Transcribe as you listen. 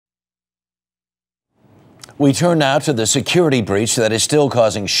We turn now to the security breach that is still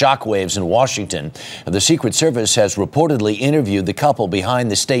causing shockwaves in Washington. The Secret Service has reportedly interviewed the couple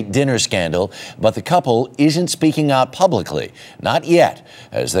behind the state dinner scandal, but the couple isn't speaking out publicly. Not yet,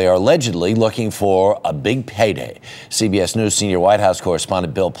 as they are allegedly looking for a big payday. CBS News senior White House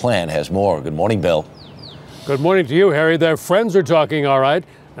correspondent Bill Plante has more. Good morning, Bill. Good morning to you, Harry. Their friends are talking all right,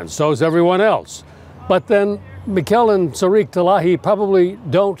 and so's everyone else. But then Mikel and Salahi probably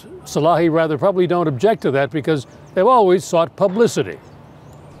don't object to that because they've always sought publicity.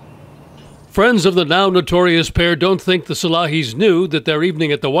 Friends of the now-notorious pair don't think the Salahis knew that their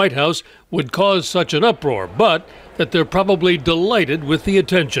evening at the White House would cause such an uproar, but that they're probably delighted with the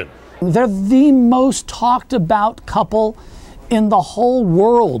attention. They're the most talked about couple in the whole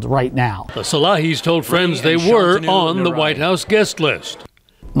world right now. The Salahis told friends they were on the White House guest list.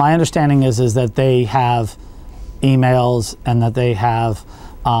 My understanding is that they have emails and that they have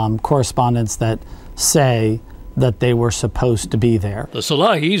correspondence that say that they were supposed to be there. The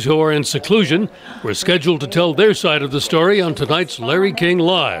Salahis, who are in seclusion, were scheduled to tell their side of the story on tonight's Larry King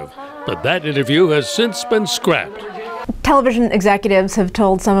Live, but that interview has since been scrapped. Television executives have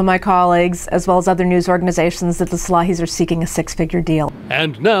told some of my colleagues, as well as other news organizations, that the Salahis are seeking a six-figure deal.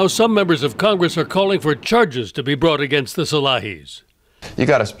 And now some members of Congress are calling for charges to be brought against the Salahis. You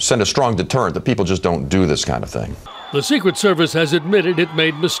got to send a strong deterrent that people just don't do this kind of thing. The Secret Service has admitted it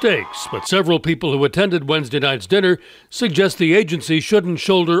made mistakes, but several people who attended Wednesday night's dinner suggest the agency shouldn't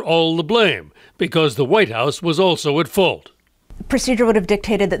shoulder all the blame because the White House was also at fault. Procedure would have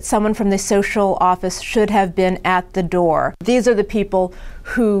dictated that someone from the social office should have been at the door. These are the people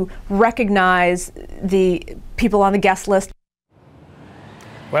who recognize the people on the guest list.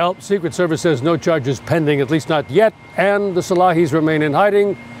 Well, Secret Service says no charges pending, at least not yet, and the Salahis remain in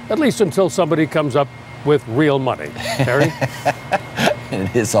hiding, at least until somebody comes up with real money. Harry?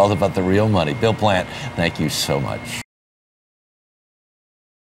 It is all about the real money. Bill Plante, thank you so much.